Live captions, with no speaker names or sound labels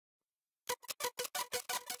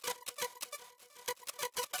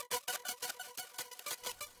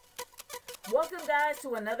Welcome guys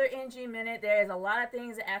to another NG Minute. There is a lot of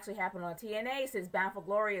things that actually happened on TNA since Bound for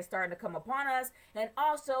Glory is starting to come upon us. And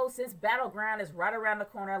also since Battleground is right around the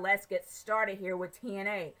corner, let's get started here with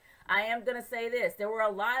TNA. I am going to say this. There were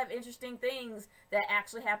a lot of interesting things that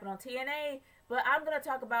actually happened on TNA, but I'm going to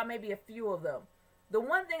talk about maybe a few of them. The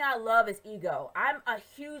one thing I love is Ego. I'm a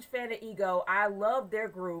huge fan of Ego. I love their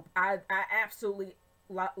group. I absolutely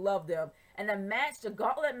love them. And the match, the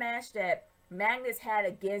gauntlet match that Magnus had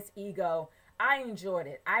against Ego, I enjoyed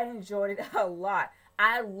it. I enjoyed it a lot.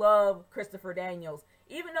 I love Christopher Daniels.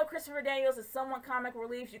 Even though Christopher Daniels is somewhat comic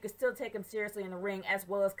relief, you can still take him seriously in the ring, as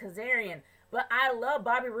well as Kazarian. But I love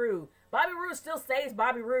Bobby Roode. Bobby Roode still stays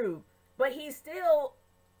Bobby Roode. But he's still,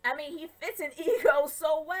 I mean, he fits in Ego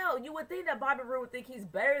so well. You would think that Bobby Roode would think he's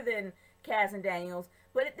better than Kaz and Daniels.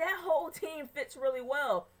 But that whole team fits really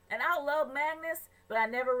well. And I love Magnus, but I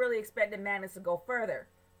never really expected Magnus to go further.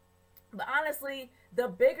 But honestly, the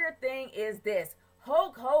bigger thing is this.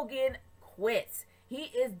 Hulk Hogan quits. He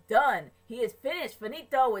is done. He is finished.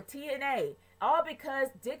 Finito with TNA. All because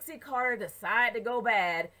Dixie Carter decided to go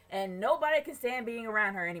bad and nobody can stand being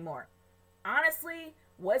around her anymore. Honestly,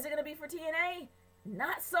 was it going to be for TNA?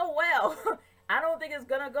 Not so well. I don't think it's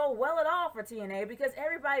going to go well at all for TNA because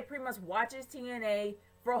everybody pretty much watches TNA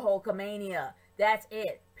for Hulkamania. That's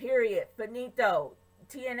it. Period. Finito.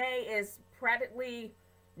 TNA is practically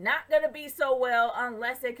not going to be so well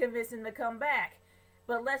unless they convince him to come back.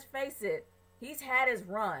 But let's face it, he's had his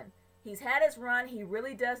run. He's had his run. He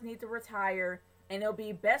really does need to retire, and it'll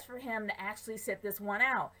be best for him to actually sit this one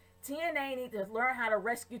out. TNA need to learn how to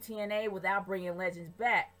rescue TNA without bringing legends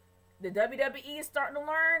back. The WWE is starting to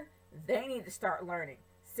learn. They need to start learning.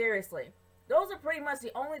 Seriously. Those are pretty much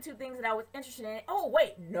the only two things that I was interested in. Oh,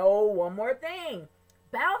 wait. No, one more thing.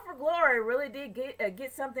 Bound for Glory really did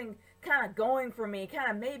get something kind of going for me.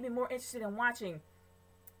 Kind of made me more interested in watching.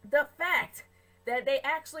 The fact that they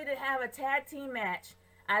actually did have a tag team match.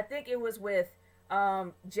 I think it was with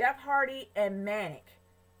Jeff Hardy and Manic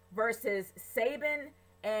versus Sabin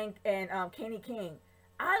and Kenny King.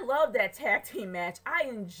 I love that tag team match. I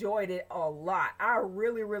enjoyed it a lot. I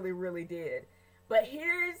really, really, really did. But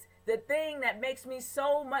here's the thing that makes me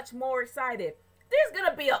so much more excited. There's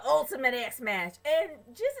going to be an Ultimate X match. And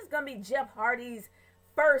this is going to be Jeff Hardy's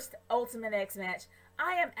first Ultimate X match.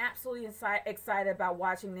 I am absolutely excited about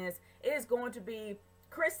watching this. It is going to be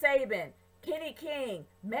Chris Sabin, Kenny King,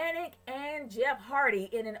 Manic, and Jeff Hardy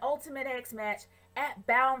in an Ultimate X match at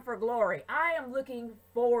Bound for Glory. I am looking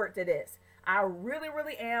forward to this. I really,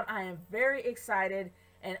 really am. I am very excited.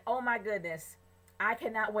 And oh my goodness, I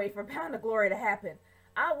cannot wait for Bound for Glory to happen.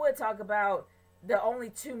 I would talk about the only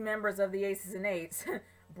two members of the Aces and Eights,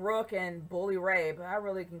 Brooke and Bully Ray, but I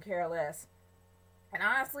really can care less. And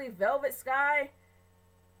honestly, Velvet Sky,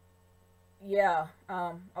 yeah,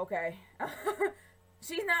 okay.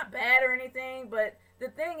 She's not bad or anything, but the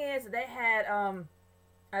thing is, they had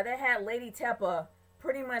Lady Teppa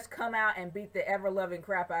pretty much come out and beat the ever-loving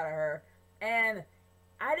crap out of her. And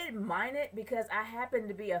I didn't mind it because I happen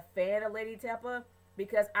to be a fan of Lady Teppa,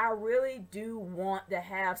 because I really do want to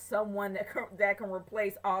have someone that can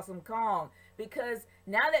replace Awesome Kong. Because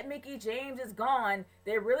now that Mickie James is gone,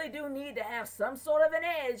 they really do need to have some sort of an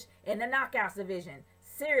edge in the Knockouts division.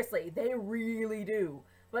 Seriously, they really do.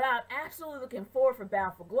 But I'm absolutely looking forward for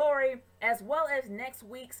Bound for Glory, as well as next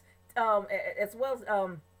week's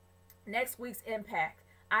next week's Impact.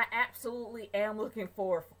 I absolutely am looking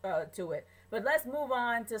forward to it. But let's move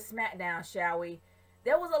on to SmackDown, shall we?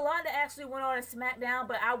 There was a lot that actually went on in SmackDown,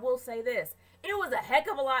 but I will say this. It was a heck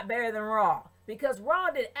of a lot better than Raw, because Raw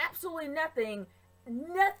did absolutely nothing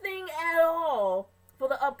at all for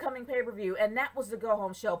the upcoming pay-per-view, and that was the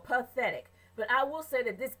go-home show. Pathetic. But I will say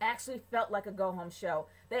that this actually felt like a go-home show.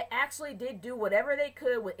 They actually did do whatever they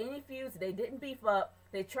could with any feuds they didn't beef up.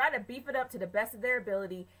 They tried to beef it up to the best of their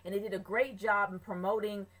ability, and they did a great job in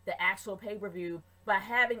promoting the actual pay-per-view by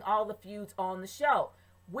having all the feuds on the show,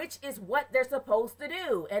 which is what they're supposed to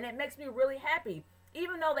do, and it makes me really happy.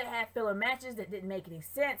 Even though they had filler matches that didn't make any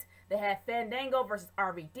sense, they had Fandango versus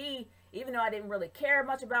RVD, even though I didn't really care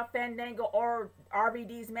much about Fandango or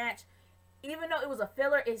RVD's match. Even though it was a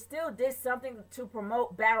filler, it still did something to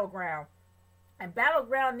promote Battleground. And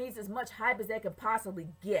Battleground needs as much hype as they can possibly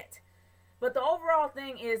get. But the overall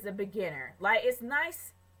thing is the beginner. Like, it's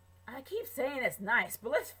nice. I keep saying it's nice,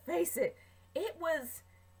 but let's face it. It was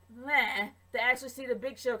meh to actually see the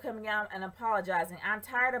Big Show coming out and apologizing. I'm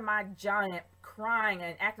tired of my giant crying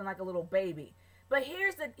and acting like a little baby. But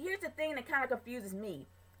here's the thing that kind of confuses me.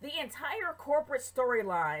 The entire corporate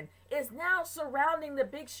storyline is now surrounding the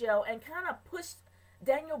Big Show and kind of pushed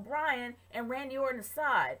Daniel Bryan and Randy Orton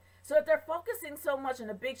aside. So if they're focusing so much on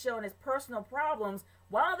the Big Show and his personal problems,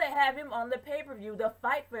 why don't they have him on the pay-per-view to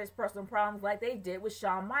fight for his personal problems like they did with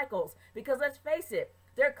Shawn Michaels? Because let's face it,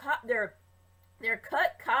 they're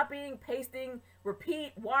cut, copying, pasting,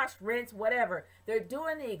 repeat, wash, rinse, whatever. They're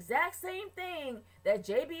doing the exact same thing that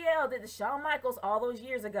JBL did to Shawn Michaels all those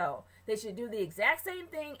years ago. They should do the exact same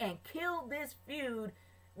thing and kill this feud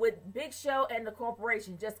with Big Show and the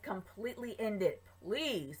corporation. Just completely end it,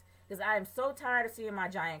 please. Because I am so tired of seeing my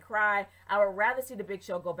giant cry. I would rather see the Big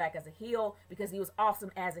Show go back as a heel because he was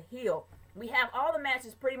awesome as a heel. We have all the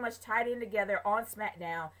matches pretty much tied in together on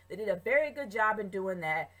SmackDown. They did a very good job in doing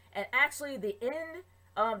that. And actually, the end,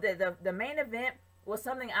 the main event was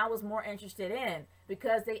something I was more interested in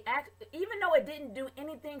because even though it didn't do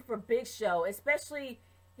anything for Big Show, especially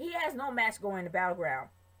he has no match going to Battleground,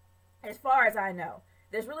 as far as I know.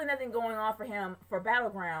 There's really nothing going on for him for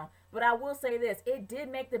Battleground. But I will say this, it did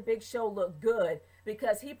make the Big Show look good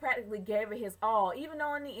because he practically gave it his all. Even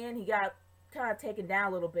though in the end he got kind of taken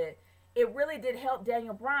down a little bit, it really did help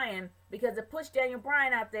Daniel Bryan because it pushed Daniel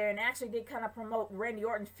Bryan out there and actually did kind of promote Randy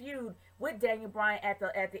Orton's feud with Daniel Bryan at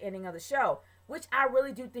the ending of the show, which I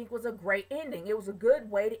really do think was a great ending. It was a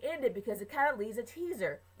good way to end it because it kind of leaves a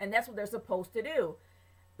teaser, and that's what they're supposed to do.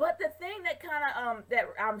 But the thing that kind of that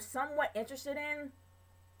I'm somewhat interested in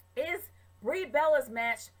is Brie Bella's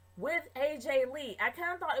match with AJ Lee. I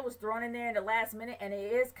kind of thought it was thrown in there in the last minute, and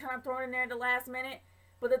it is kind of thrown in there in the last minute.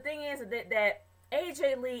 But the thing is that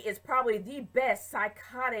AJ Lee is probably the best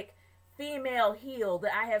psychotic female heel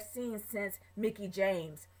that I have seen since Mickie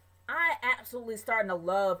James. I absolutely starting to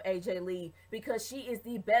love AJ Lee because she is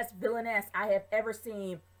the best villainess I have ever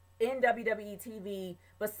seen in WWE TV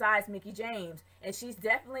besides Mickie James. And she's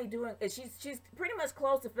definitely she's pretty much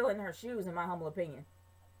close to filling her shoes in my humble opinion.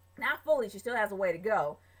 Not fully, she still has a way to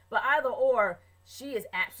go. But either or, she is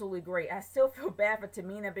absolutely great. I still feel bad for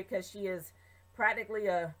Tamina because she is practically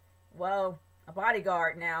a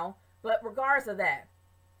bodyguard now. But regardless of that,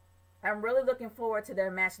 I'm really looking forward to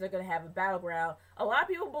their match they're going to have at Battleground. A lot of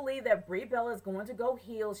people believe that Brie Bella is going to go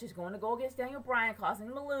heel. She's going to go against Daniel Bryan, causing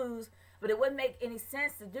him to lose. But it wouldn't make any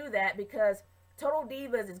sense to do that because Total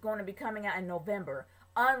Divas is going to be coming out in November.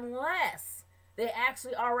 Unless they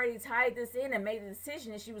actually already tied this in and made the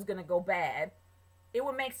decision that she was going to go bad. It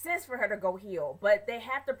would make sense for her to go heel, but they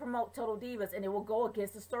have to promote Total Divas, and it will go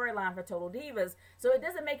against the storyline for Total Divas, so it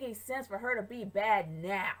doesn't make any sense for her to be bad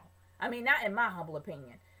now. I mean, not in my humble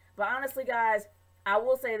opinion. But honestly, guys, I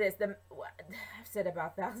will say this. I've said it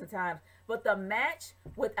about 1,000 times, but the match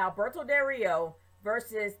with Alberto Del Rio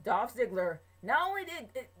versus Dolph Ziggler, not only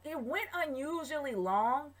did it went unusually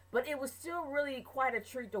long, but it was still really quite a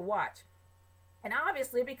treat to watch. And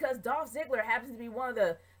obviously, because Dolph Ziggler happens to be one of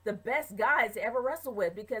the best guys to ever wrestle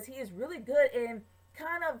with because he is really good in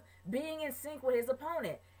kind of being in sync with his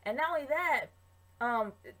opponent. And not only that,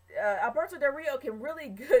 Alberto Del Rio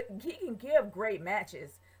he can give great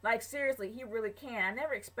matches. Like, seriously, he really can. I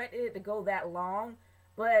never expected it to go that long,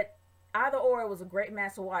 but either or, it was a great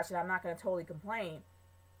match to watch, and I'm not going to totally complain.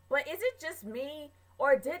 But is it just me,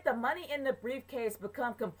 or did the money in the briefcase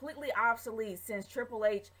become completely obsolete since Triple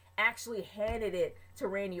H actually handed it to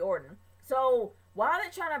Randy Orton? So while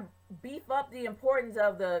they're trying to beef up the importance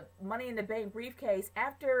of the Money in the Bank briefcase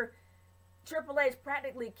after Triple H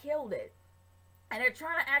practically killed it, and they're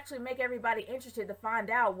trying to actually make everybody interested to find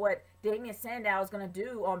out what Damien Sandow is going to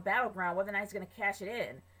do on Battleground, whether or not he's going to cash it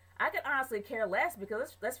in. I could honestly care less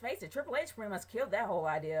because let's face it, Triple H pretty much killed that whole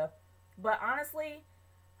idea. But honestly,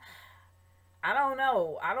 I don't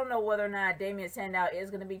know. I don't know whether or not Damien Sandow is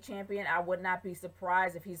going to be champion. I would not be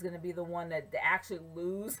surprised if he's going to be the one to actually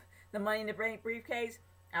lose the Money in the Bank briefcase.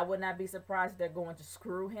 I would not be surprised if they're going to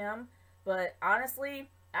screw him. But honestly,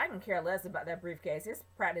 I can care less about that briefcase. It's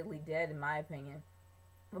practically dead in my opinion.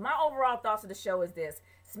 But my overall thoughts of the show is this.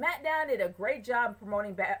 SmackDown did a great job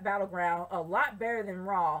promoting Battleground, a lot better than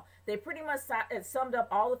Raw. They pretty much summed up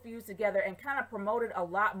all the feuds together and kind of promoted a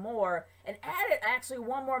lot more and added actually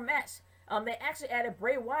one more match. They actually added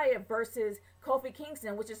Bray Wyatt versus Kofi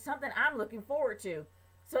Kingston, which is something I'm looking forward to.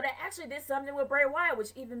 So they actually did something with Bray Wyatt,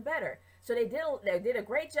 which is even better. So they did a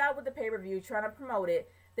great job with the pay-per-view, trying to promote it.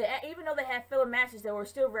 Even though they had filler matches, they were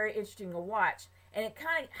still very interesting to watch. And it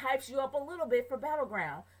kind of hypes you up a little bit for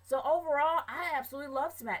Battleground. So overall, I absolutely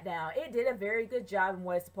love SmackDown. It did a very good job in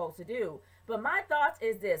what it's supposed to do. But my thoughts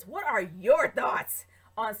is this. What are your thoughts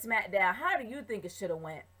on SmackDown? How do you think it should have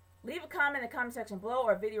went? Leave a comment in the comment section below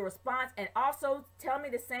or a video response. And also tell me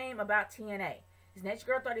the same about TNA. It's Nature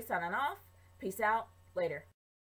Girl 30 signing off. Peace out. Later.